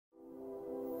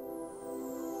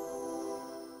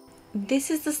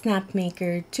This is the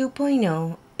Snapmaker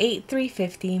 2.0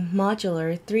 A350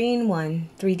 modular 3-in-1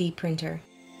 3D printer.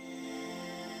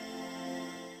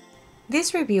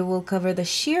 This review will cover the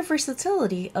sheer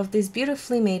versatility of this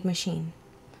beautifully made machine.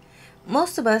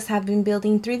 Most of us have been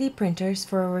building 3D printers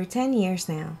for over 10 years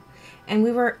now, and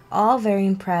we were all very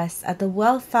impressed at the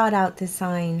well thought out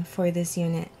design for this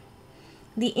unit.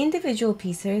 The individual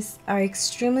pieces are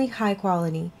extremely high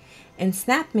quality, and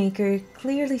Snapmaker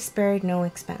clearly spared no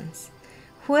expense.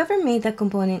 Whoever made the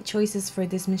component choices for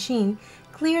this machine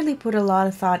clearly put a lot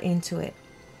of thought into it.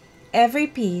 Every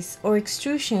piece or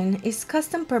extrusion is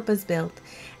custom purpose built,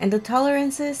 and the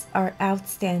tolerances are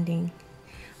outstanding.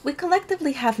 We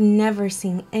collectively have never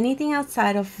seen anything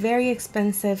outside of very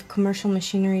expensive commercial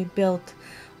machinery built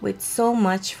with so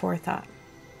much forethought.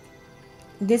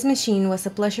 This machine was a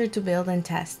pleasure to build and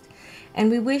test, and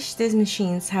we wish these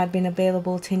machines had been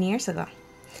available 10 years ago.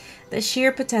 The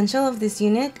sheer potential of this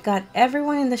unit got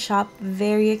everyone in the shop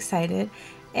very excited,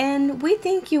 and we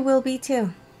think you will be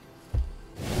too.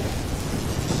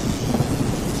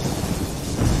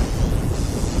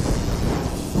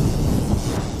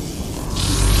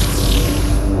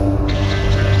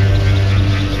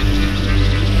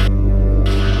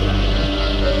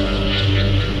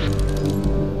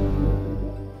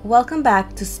 Welcome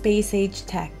back to Space Age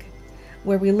Tech,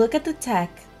 where we look at the tech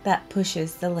that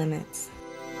pushes the limits.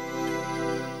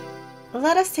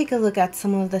 Let us take a look at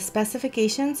some of the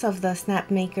specifications of the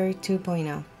Snapmaker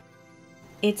 2.0.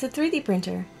 It's a 3D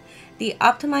printer. The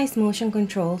optimized motion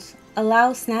controls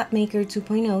allow Snapmaker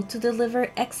 2.0 to deliver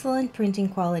excellent printing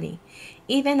quality,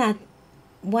 even at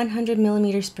 100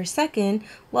 millimeters per second,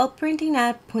 while printing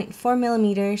at 0.4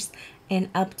 millimeters and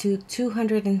up to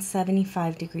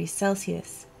 275 degrees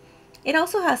Celsius. It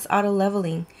also has auto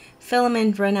leveling,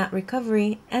 filament runout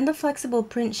recovery, and a flexible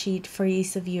print sheet for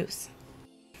ease of use.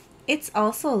 It's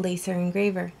also a laser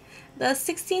engraver. The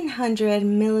 1600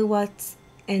 milliwatts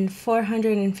and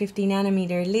 450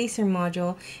 nanometer laser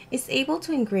module is able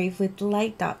to engrave with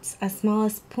light dots as small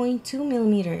as 0.2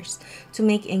 millimeters to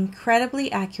make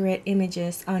incredibly accurate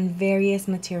images on various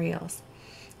materials.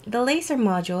 The laser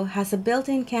module has a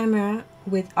built-in camera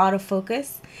with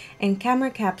autofocus and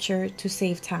camera capture to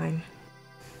save time.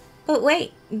 But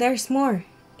wait, there's more.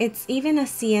 It's even a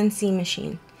CNC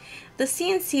machine. The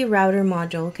CNC router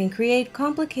module can create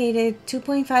complicated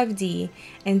 2.5D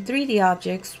and 3D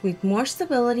objects with more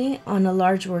stability on a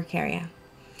large work area.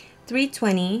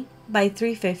 320 by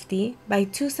 350 by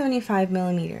 275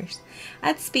 millimeters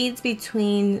at speeds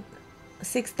between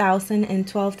 6,000 and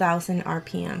 12,000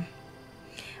 RPM.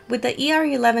 With the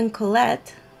ER11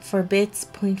 collet for bits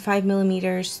 0.5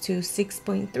 millimeters to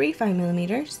 6.35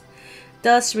 millimeters,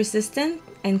 dust resistant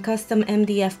and custom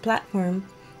MDF platform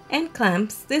and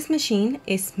clamps, this machine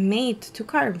is made to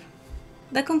carve.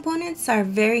 The components are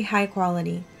very high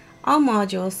quality. All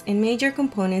modules and major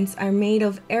components are made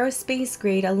of aerospace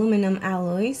grade aluminum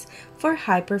alloys for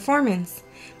high performance.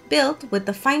 Built with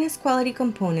the finest quality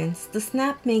components, the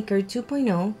Snapmaker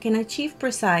 2.0 can achieve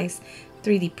precise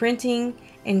 3D printing,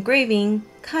 engraving,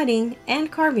 cutting,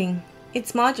 and carving.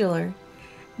 It's modular.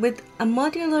 With a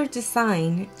modular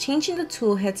design, changing the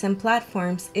tool heads and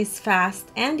platforms is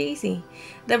fast and easy.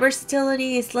 The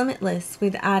versatility is limitless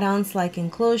with add-ons like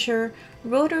enclosure,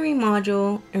 rotary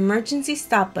module, emergency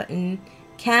stop button,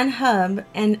 can hub,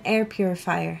 and air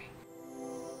purifier.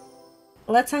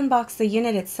 Let's unbox the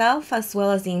unit itself as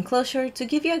well as the enclosure to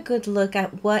give you a good look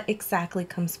at what exactly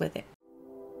comes with it.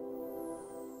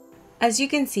 As you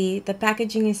can see, the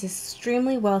packaging is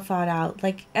extremely well thought out,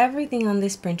 like everything on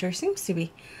this printer seems to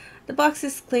be. The box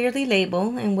is clearly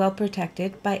labeled and well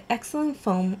protected by excellent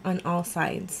foam on all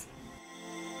sides.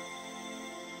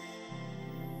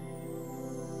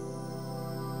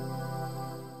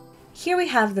 Here we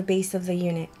have the base of the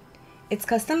unit. It's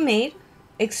custom made,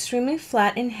 extremely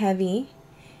flat and heavy,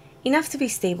 enough to be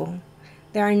stable.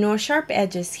 There are no sharp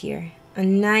edges here, a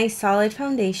nice solid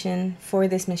foundation for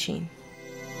this machine.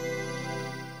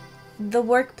 The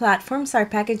work platforms are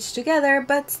packaged together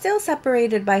but still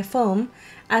separated by foam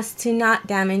as to not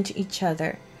damage each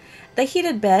other. The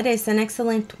heated bed is an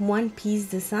excellent one-piece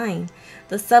design.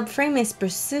 The subframe is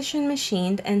precision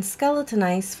machined and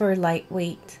skeletonized for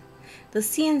lightweight. The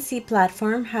CNC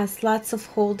platform has lots of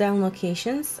hold-down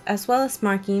locations as well as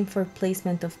marking for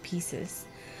placement of pieces.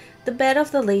 The bed of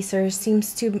the laser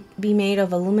seems to be made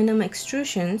of aluminum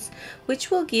extrusions, which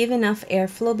will give enough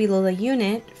airflow below the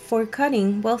unit for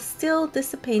cutting while still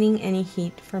dissipating any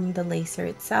heat from the laser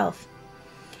itself.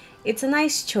 It's a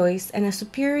nice choice and a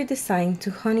superior design to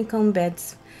honeycomb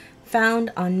beds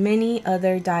found on many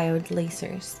other diode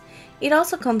lasers. It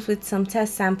also comes with some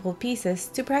test sample pieces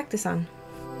to practice on.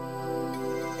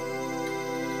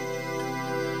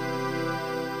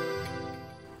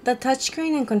 The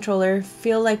touchscreen and controller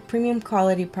feel like premium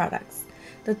quality products.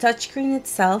 The touchscreen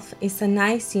itself is a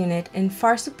nice unit and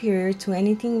far superior to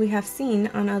anything we have seen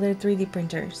on other 3D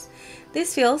printers.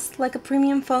 This feels like a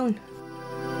premium phone.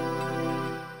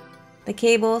 The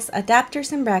cables,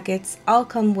 adapters, and brackets all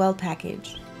come well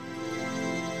packaged.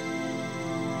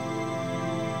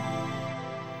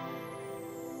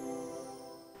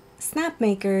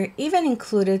 Snapmaker even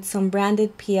included some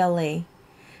branded PLA.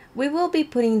 We will be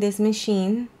putting this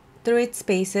machine through its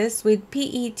paces with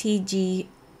PETG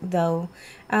though,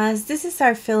 as this is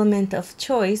our filament of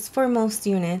choice for most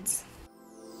units.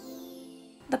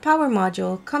 The power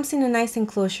module comes in a nice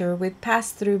enclosure with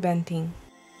pass-through venting.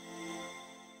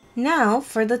 Now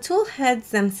for the tool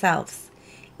heads themselves.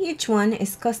 Each one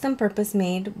is custom purpose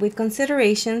made with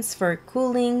considerations for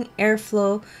cooling,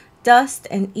 airflow, dust,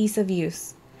 and ease of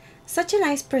use. Such a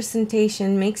nice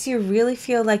presentation makes you really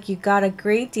feel like you got a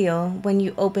great deal when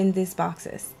you open these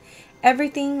boxes.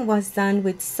 Everything was done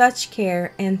with such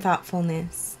care and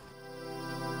thoughtfulness.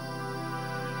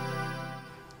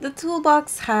 The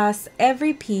toolbox has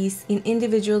every piece in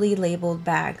individually labeled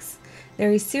bags.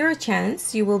 There is zero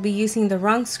chance you will be using the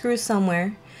wrong screw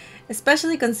somewhere,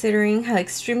 especially considering how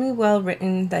extremely well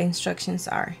written the instructions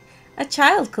are. A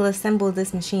child could assemble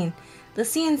this machine. The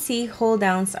CNC hold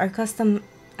downs are custom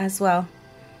as well.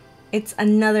 It's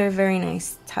another very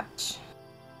nice touch.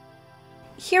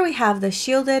 Here we have the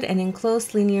shielded and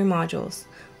enclosed linear modules,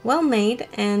 well made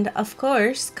and of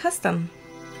course custom.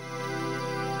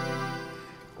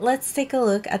 Let's take a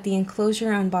look at the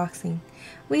enclosure unboxing.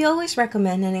 We always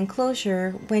recommend an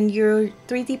enclosure when you're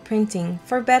 3D printing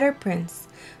for better prints,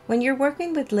 when you're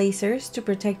working with lasers to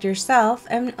protect yourself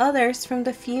and others from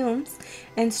the fumes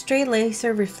and stray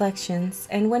laser reflections,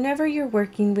 and whenever you're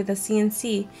working with a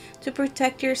CNC to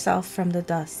protect yourself from the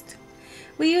dust.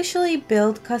 We usually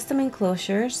build custom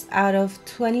enclosures out of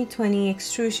 2020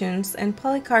 extrusions and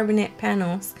polycarbonate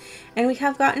panels, and we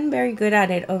have gotten very good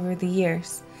at it over the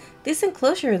years. This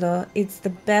enclosure though, it's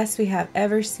the best we have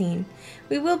ever seen.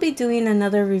 We will be doing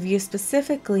another review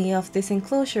specifically of this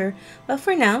enclosure, but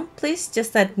for now, please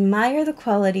just admire the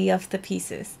quality of the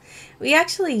pieces. We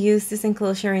actually use this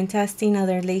enclosure in testing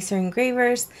other laser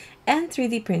engravers and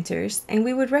 3D printers, and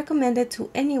we would recommend it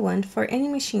to anyone for any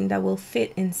machine that will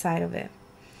fit inside of it.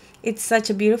 It's such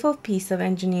a beautiful piece of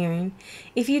engineering.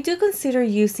 If you do consider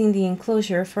using the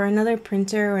enclosure for another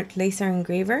printer or laser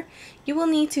engraver, you will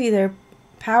need to either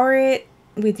power it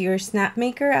with your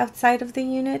Snapmaker outside of the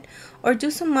unit or do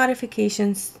some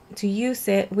modifications to use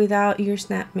it without your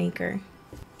Snapmaker.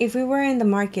 If we were in the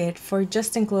market for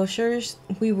just enclosures,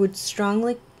 we would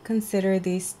strongly consider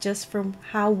these just from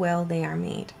how well they are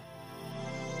made.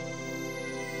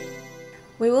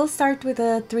 We will start with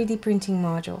a 3D printing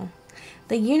module.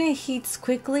 The unit heats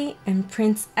quickly and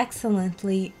prints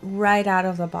excellently right out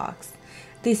of the box.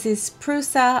 This is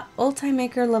Prusa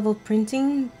Ultimaker level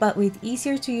printing, but with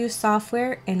easier to use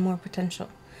software and more potential.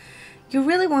 You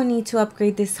really won't need to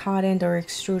upgrade this hot end or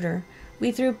extruder.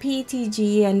 We threw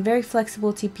PETG and very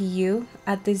flexible TPU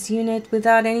at this unit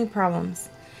without any problems.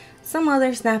 Some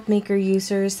other Snapmaker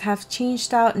users have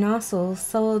changed out nozzles,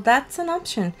 so that's an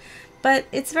option, but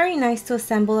it's very nice to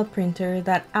assemble a printer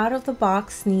that out of the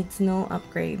box needs no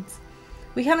upgrades.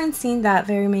 We haven't seen that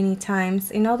very many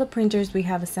times in all the printers we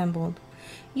have assembled.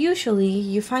 Usually,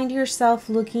 you find yourself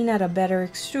looking at a better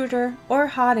extruder or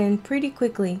hot end pretty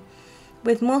quickly,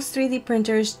 with most 3D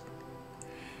printers,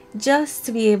 just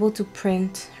to be able to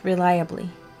print reliably.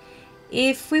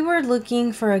 If we were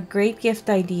looking for a great gift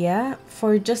idea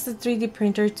for just a 3D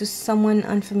printer to someone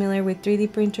unfamiliar with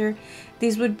 3D printer,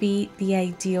 this would be the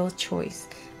ideal choice.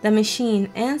 The machine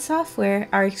and software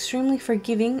are extremely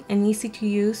forgiving and easy to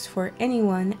use for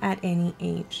anyone at any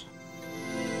age.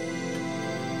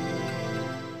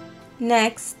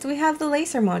 Next, we have the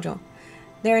laser module.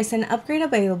 There is an upgrade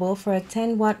available for a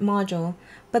 10-watt module,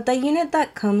 but the unit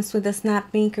that comes with the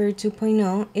Snapmaker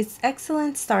 2.0 is an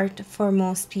excellent start for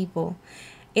most people.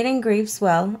 It engraves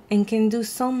well and can do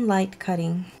some light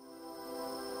cutting.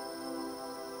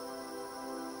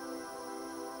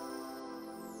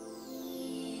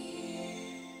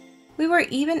 We were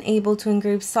even able to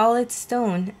engrave solid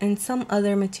stone and some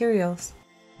other materials.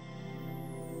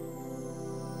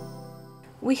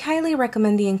 We highly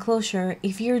recommend the enclosure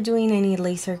if you're doing any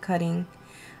laser cutting.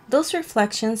 Those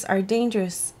reflections are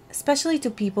dangerous, especially to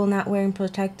people not wearing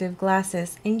protective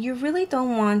glasses, and you really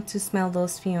don't want to smell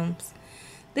those fumes.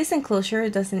 This enclosure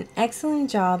does an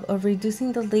excellent job of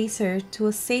reducing the laser to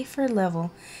a safer level,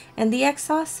 and the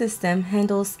exhaust system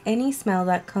handles any smell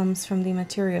that comes from the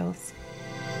materials.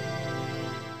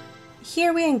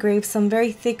 Here we engraved some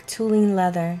very thick tooling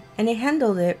leather, and it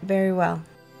handled it very well.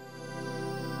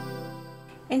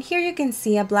 And here you can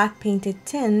see a black painted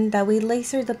tin that we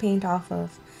laser the paint off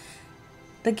of.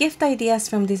 The gift ideas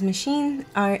from this machine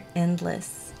are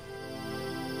endless.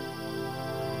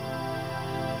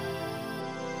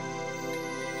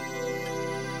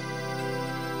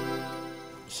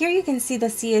 Here you can see the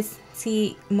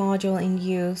CNC module in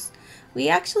use. We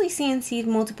actually CNC'd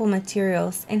multiple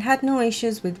materials and had no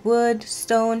issues with wood,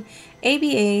 stone,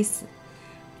 ABS,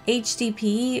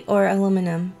 HDPE, or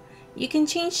aluminum. You can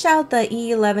change out the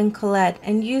E11 collet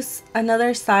and use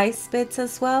another size bits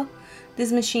as well.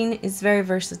 This machine is very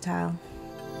versatile.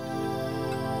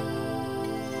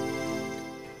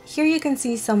 Here you can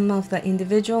see some of the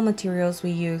individual materials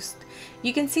we used.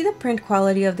 You can see the print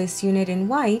quality of this unit in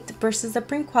white versus the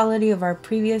print quality of our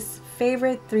previous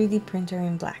favorite 3D printer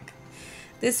in black.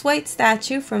 This white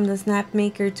statue from the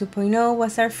Snapmaker 2.0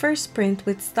 was our first print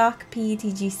with stock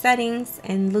PETG settings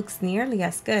and looks nearly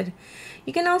as good.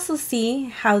 You can also see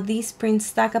how these prints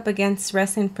stack up against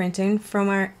resin printing from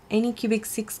our Anycubic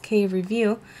 6K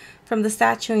review from the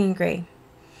statue in gray.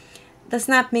 The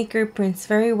Snapmaker prints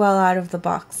very well out of the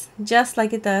box, just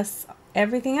like it does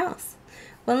everything else.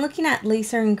 When looking at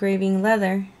laser engraving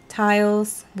leather,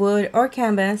 tiles, wood, or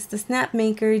canvas, the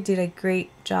Snapmaker did a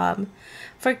great job.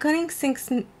 For cutting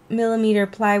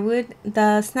 6mm plywood,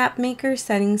 the Snapmaker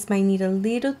settings might need a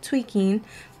little tweaking,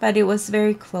 but it was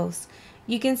very close.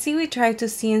 You can see we tried to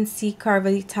CNC carve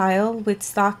a tile with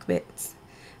stock bits.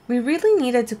 We really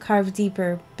needed to carve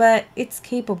deeper, but it's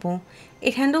capable.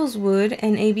 It handles wood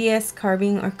and ABS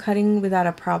carving or cutting without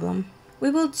a problem. We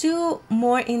will do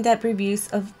more in-depth reviews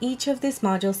of each of these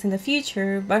modules in the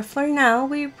future, but for now,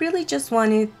 we really just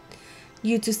wanted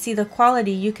you to see the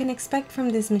quality you can expect from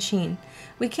this machine.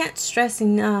 We can't stress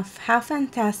enough how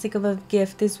fantastic of a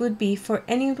gift this would be for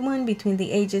anyone between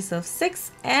the ages of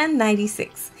 6 and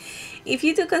 96. If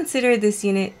you do consider this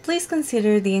unit, please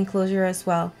consider the enclosure as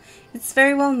well. It's a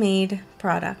very well made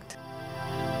product.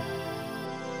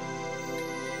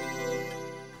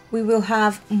 We will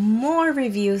have more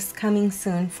reviews coming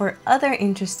soon for other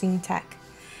interesting tech.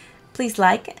 Please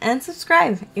like and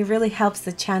subscribe. It really helps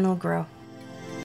the channel grow.